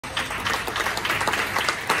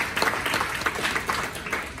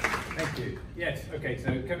Thank you. Yes, okay,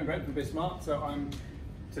 so Kevin Brent from BizSmart. So I'm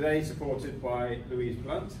today supported by Louise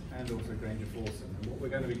Blunt and also Granger Forson. And what we're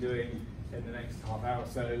going to be doing in the next half hour or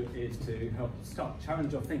so is to help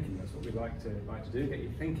challenge your thinking. That's what we like to do, get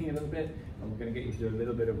you thinking a little bit, and we're going to get you to do a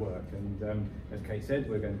little bit of work. And as Kate said,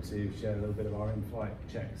 we're going to share a little bit of our in-flight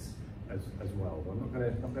checks as well. But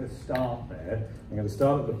I'm not going to start there. I'm going to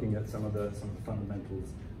start looking at some of the fundamentals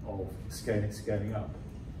of scaling up.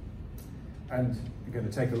 And we're going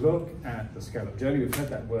to take a look at the ScaleUp Journey. We've heard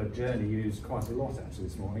that word journey used quite a lot actually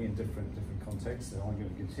this morning in different contexts, so I'm going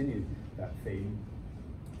to continue that theme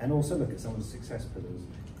and also look at some of the success pillars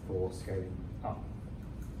for scaling up.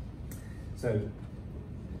 So,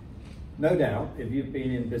 no doubt, if you've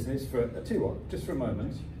been in business for, just for a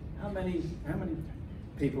moment, how many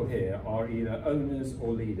people here are either owners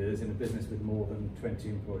or leaders in a business with more than 20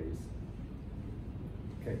 employees?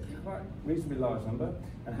 Okay, quite reasonably large number.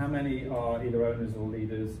 And how many are either owners or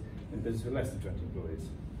leaders in business with less than 20 employees?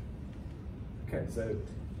 Okay, so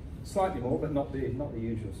slightly more, but not the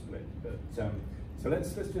usual split. But so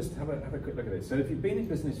let's just have a quick look at this. So if you've been in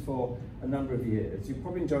business for a number of years, you're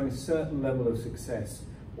probably enjoying a certain level of success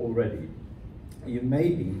already. You may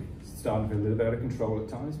be starting to feel a little bit out of control at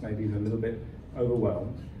times, maybe even a little bit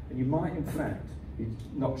overwhelmed, and you might in fact be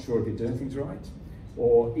not sure if you're doing things right,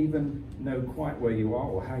 or even know quite where you are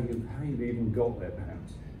or how you've even got there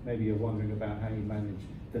perhaps. Maybe you're wondering about how you manage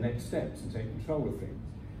the next steps and take control of things.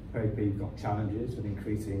 Maybe you've got challenges with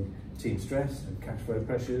increasing team stress and cash flow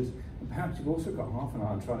pressures, and perhaps you've also got half an eye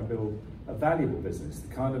on trying to build a valuable business,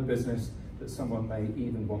 the kind of business that someone may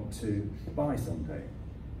even want to buy someday.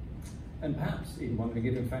 And perhaps even wondering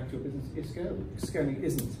if in fact your business is scalable. Scaling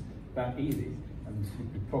isn't that easy, and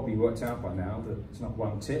you've probably worked out by now that it's not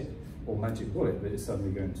one tip or magic bullet that is suddenly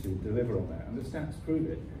going to deliver on that. And the stats prove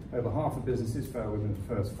it. Over half of businesses fail within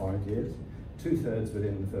the first 5 years, 2/3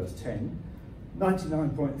 within the first 10.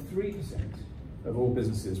 99.3% of all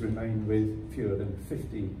businesses remain with fewer than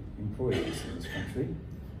 50 employees in this country.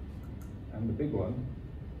 And the big one,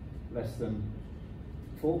 less than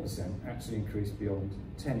 4% actually increase beyond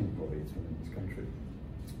 10 employees within this country.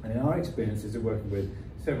 And in our experiences of working with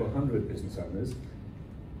several hundred business owners,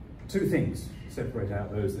 two things separate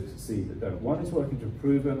out those that succeed that don't. One is working to a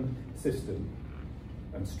proven system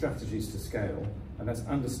and strategies to scale, and that's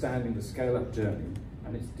understanding the ScaleUp journey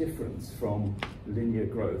and its difference from linear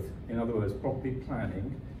growth. In other words, properly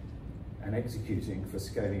planning and executing for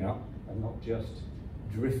scaling up and not just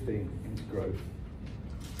drifting into growth.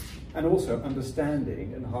 And also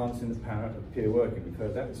understanding and harnessing the power of peer working. We've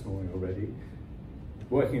heard that this morning already.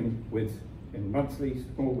 Working with monthly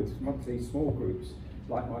small groups,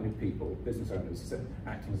 like-minded people, business owners,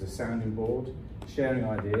 acting as a sounding board, sharing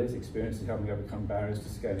ideas, experiences, helping overcome barriers to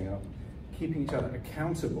scaling up, keeping each other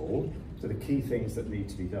accountable to the key things that need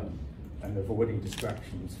to be done, and avoiding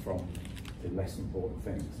distractions from the less important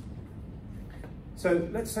things. So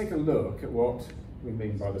let's take a look at what we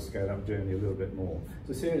mean by the ScaleUp journey a little bit more.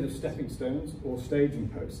 It's a series of stepping stones or staging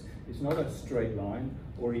posts. It's not a straight line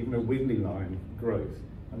or even a wiggly line growth.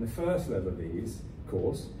 And the first level of these, of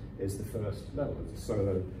course, is the first level, it's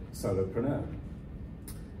a solopreneur.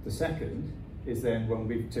 The second is then when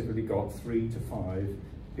we've typically got 3 to 5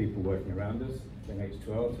 people working around us, then age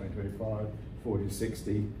 12, 20, 25, 40 to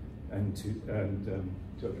 60, and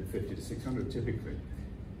 250 to 600 typically.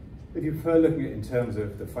 If you prefer looking at it in terms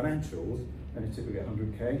of the financials, then it's typically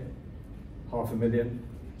 100K, $500,000,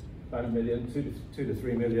 about $1 million, 2 to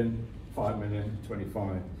 3 million, 5 million,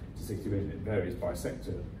 25 to 60 million. It varies by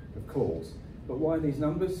sector, of course. But why these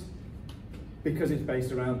numbers? Because it's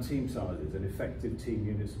based around team sizes and effective team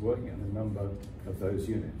units working and the number of those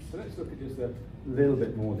units. So let's look at just a little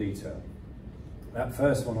bit more detail. That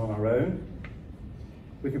first one on our own,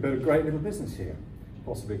 we could build a great little business here.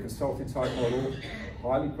 Possibly a consulting type model,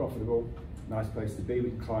 highly profitable, nice place to be.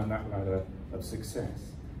 We can climb that ladder of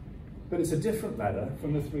success. But it's a different ladder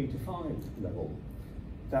from the 3 to 5 level.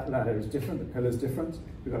 That ladder is different, the pillar's different.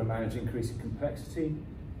 We've got to manage increasing complexity,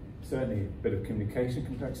 certainly a bit of communication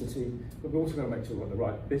complexity, but we've also got to make sure we've got the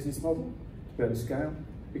right business model to be able to scale,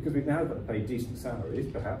 because we've now got to pay decent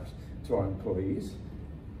salaries, perhaps, to our employees.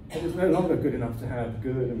 But it's no longer good enough to have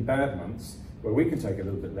good and bad months where we can take a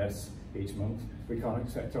little bit less each month. We can't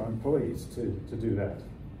expect our employees to do that.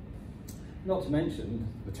 Not to mention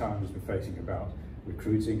the challenges we're facing about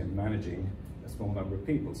recruiting and managing a small number of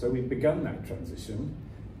people. So we've begun that transition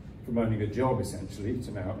from owning a job essentially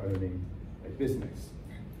to now owning a business.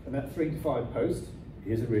 And that 3 to 5 post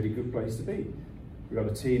is a really good place to be. We've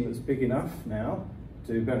got a team that's big enough now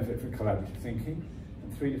to benefit from collaborative thinking,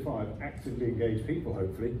 and 3 to 5 actively engaged people,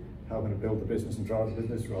 hopefully, helping to build the business and drive the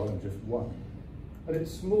business rather than just one. but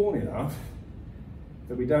it's small enough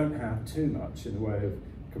that we don't have too much in the way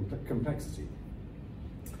of complexity.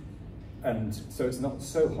 And so it's not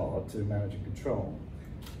so hard to manage and control.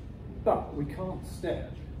 But we can't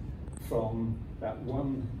step from that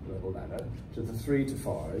one level ladder to the 3 to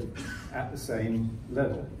 5 at the same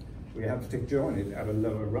level. We have to join it at a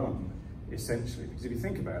lower rung, essentially. Because if you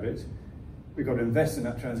think about it, we've got to invest in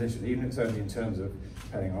that transition, even if it's only in terms of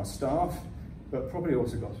paying our staff, but probably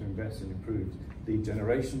also got to invest in improved lead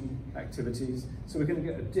generation activities. So we're going to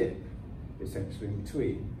get a dip, essentially, in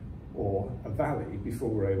between, or a valley before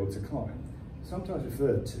we're able to climb. Sometimes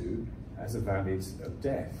referred to as the valleys of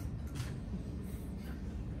death.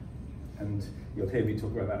 And you'll hear me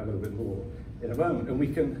talk about that a little bit more in a moment. And we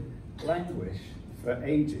can languish for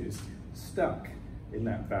ages, stuck in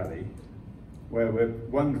that valley, where we're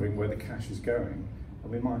wondering where the cash is going,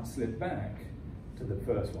 and we might slip back to the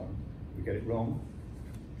first one. We get it wrong,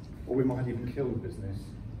 or we might even kill the business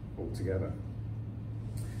altogether.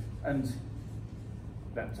 And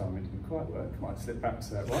that time it didn't quite work, might slip back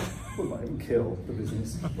to that one, or might even kill the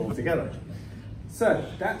business altogether. So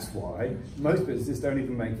that's why most businesses don't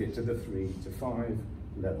even make it to the 3 to 5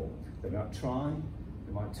 level. They might try,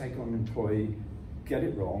 they might take on an employee, get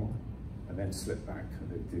it wrong, and then slip back,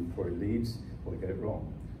 and the employee leaves, or they get it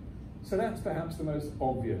wrong. So that's perhaps the most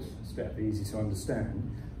obvious step, easy to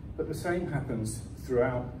understand, but the same happens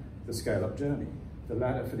throughout the scale-up journey. The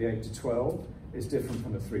ladder for the 8 to 12 is different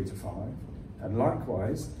from the 3 to 5, and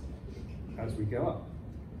likewise, as we go up.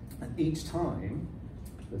 And each time,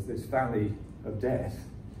 there's this valley of death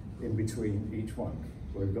in between each one,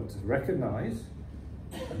 where we've got to recognize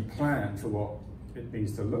and plan for what it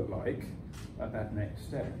needs to look like at that next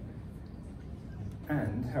step,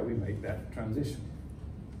 and how we make that transition.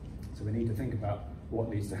 So we need to think about what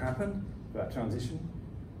needs to happen for that transition,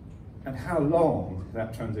 and how long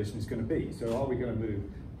that transition is going to be. So are we going to move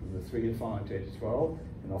from the 3 to 5 to 8 to 12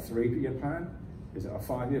 in our 3-year plan? Is it our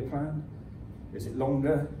 5-year plan? Is it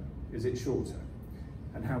longer? Is it shorter?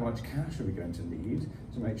 And how much cash are we going to need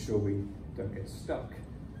to make sure we don't get stuck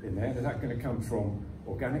in there? Is that going to come from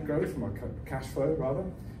organic growth, from our cash flow rather,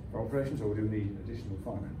 for operations, or do we need additional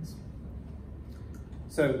finance?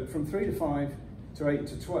 So from 3 to 5 to 8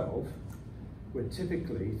 to 12, we're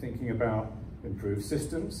typically thinking about improved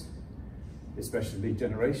systems, especially lead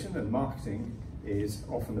generation, and marketing is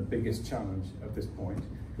often the biggest challenge at this point,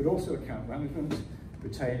 but also account management,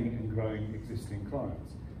 retaining and growing existing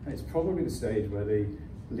clients. And it's probably the stage where the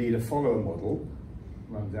leader-follower model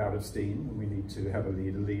runs out of steam, and we need to have a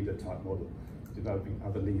leader-leader type model, developing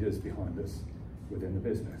other leaders behind us within the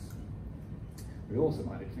business. We also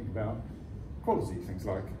might think about quality, things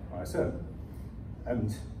like ISO.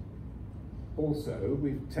 And also,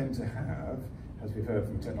 we tend to have, as we've heard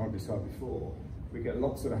from the technology side before, we get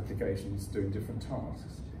lots of applications doing different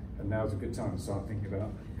tasks, and now's a good time to start thinking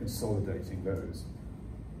about consolidating those.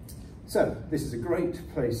 So, this is a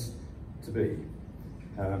great place to be.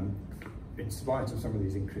 In spite of some of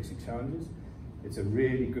these increasing challenges, it's a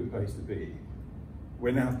really good place to be.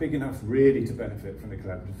 We're now big enough really to benefit from the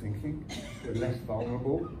collaborative thinking. We're less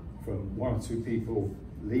vulnerable from 1 or 2 people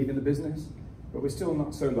leaving the business, but we're still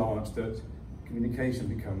not so large that communication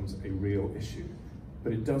becomes a real issue.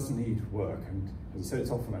 But it does need work, and as I said,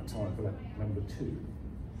 it's often that time for that number 2.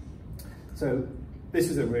 So this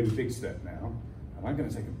is a really big step now, and I'm going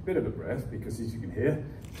to take a bit of a breath because, as you can hear,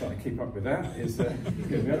 trying to keep up with that is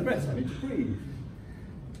getting me out of breath. I need to breathe.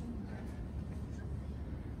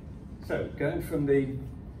 So going from the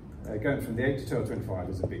 8 to 12 to 25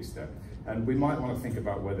 is a big step, and we might want to think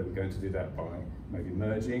about whether we're going to do that by maybe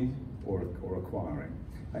merging or acquiring.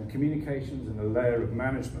 And communications and a layer of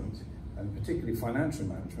management, and particularly financial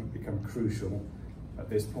management, become crucial at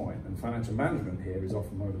this point. And financial management here is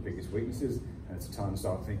often one of the biggest weaknesses, and it's a time to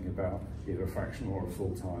start thinking about either a fractional or a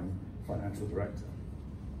full-time financial director.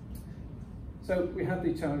 So we have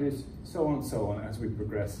these challenges, so on and so on, as we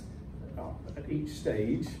progress up. At each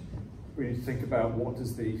stage, we need to think about what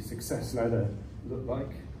does the success ladder look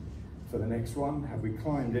like for the next one? Have we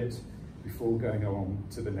climbed it before going on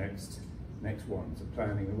to the next one? So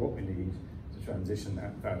planning on what we need to transition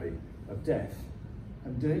that valley of death,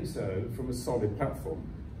 and doing so from a solid platform,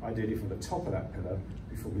 ideally from the top of that pillar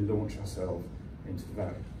before we launch ourselves into the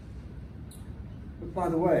valley. But by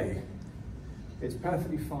the way, it's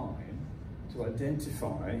perfectly fine to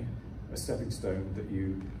identify a stepping stone that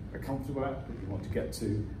you are comfortable at, that you want to get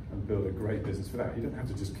to, and build a great business for that. You don't have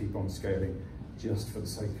to just keep on scaling just for the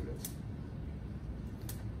sake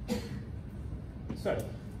of it. So,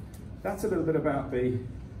 that's a little bit about the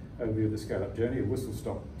overview of the scale-up journey, a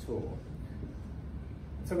whistle-stop tour.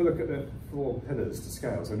 Let's have a look at the 4 pillars to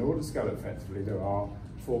scale. So in order to scale effectively, there are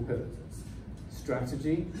 4 pillars. It's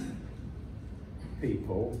strategy,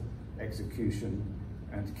 people, execution,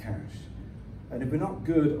 and cash. And if we're not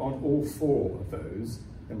good on all 4 of those,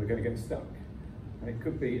 then we're going to get stuck. And it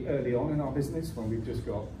could be early on in our business when we've just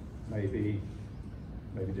got maybe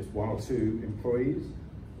just 1 or 2 employees,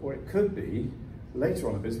 or it could be later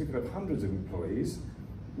on in the business, we could have hundreds of employees,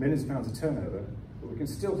 millions of pounds of turnover, but we can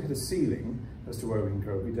still hit a ceiling as to where we can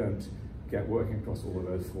go if we don't get working across all of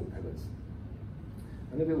those 4 pillars.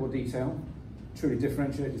 A little bit more detail, truly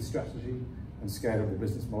differentiated strategy and scalable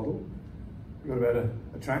business model. We've got to be able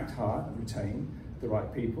to attract, hire and retain the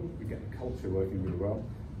right people. We get the culture working really well.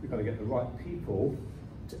 We've got to get the right people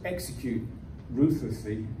to execute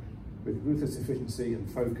ruthlessly, with ruthless efficiency and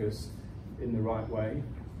focus in the right way.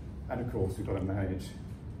 And of course, we've got to manage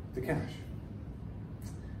the cash.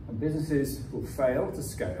 And businesses will fail to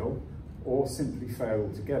scale or simply fail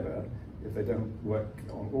altogether if they don't work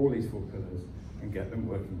on all these 4 pillars and get them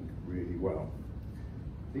working really well.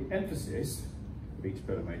 The emphasis of each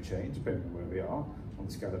pillar may change depending on where we are on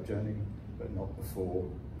the ScaleUp journey, but not the 4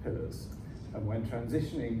 pillars. And when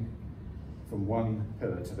transitioning from one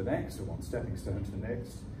pillar to the next, or one stepping stone to the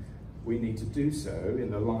next, we need to do so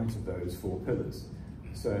in the light of those 4 pillars.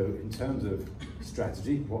 So in terms of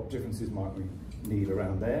strategy, what differences might we need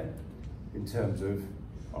around there? In terms of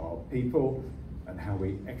our people and how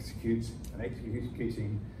we execute, and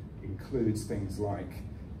executing includes things like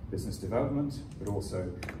business development, but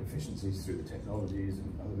also efficiencies through the technologies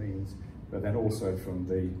and other means, but then also from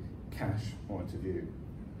the cash point of view.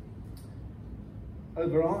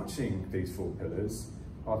 Overarching these 4 pillars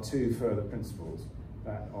are 2 further principles,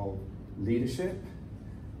 that of leadership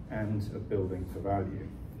and of building for value.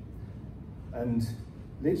 And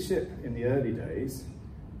leadership in the early days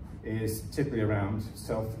is typically around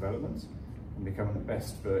self-development and becoming the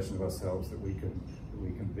best version of ourselves that we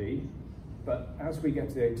can be. But as we get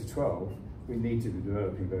to the 8 to 12, we need to be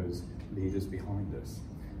developing those leaders behind us.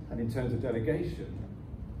 And in terms of delegation,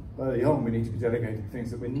 early on we need to be delegating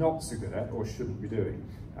things that we're not so good at or shouldn't be doing.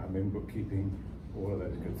 Admin, bookkeeping, all of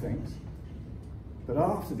those good things. But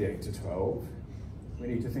after the 8 to 12, we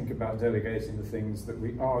need to think about delegating the things that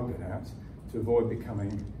we are good at to avoid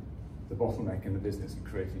becoming the bottleneck in the business and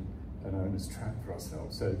creating an owner's trap for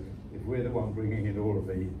ourselves. So if we're the one bringing in all of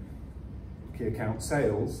the key account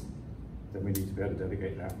sales, then we need to be able to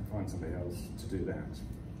delegate that and find somebody else to do that.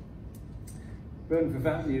 Building for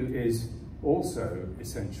value is also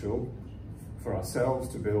essential for ourselves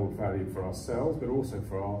to build value for ourselves, but also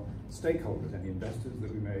for our stakeholders, any investors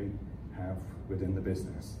that we may have within the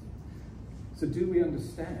business. So do we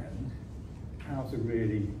understand how to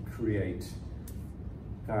really create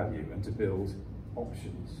value and to build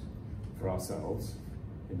options for ourselves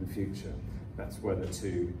in the future? That's whether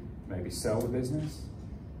to maybe sell the business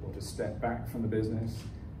or to step back from the business,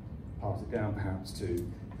 pass it down perhaps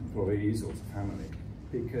to employees or to family.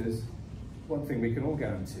 Because one thing we can all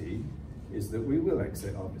guarantee is that we will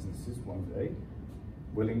exit our businesses one day,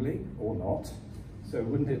 willingly or not. So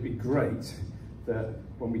wouldn't it be great that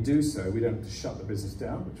when we do so, we don't have to shut the business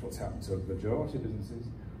down, which is what's happened to the majority of businesses,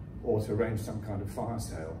 or to arrange some kind of fire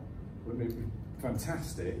sale. Wouldn't it be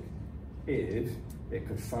fantastic if it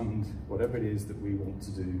could fund whatever it is that we want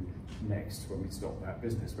to do next when we stop that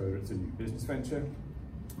business, whether it's a new business venture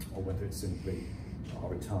or whether it's simply our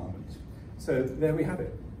retirement. So there we have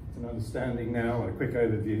it. It's an understanding now and a quick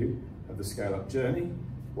overview of the ScaleUp journey,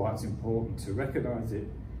 why it's important to recognise it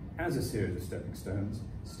as a series of stepping stones,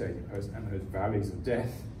 staging posts, and those valleys of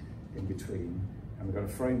death in between. And we've got a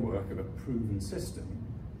framework of a proven system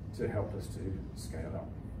to help us to scale up.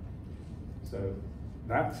 So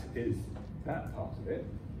that is that part of it.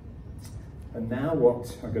 And now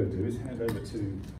what I'm going to do is hand over to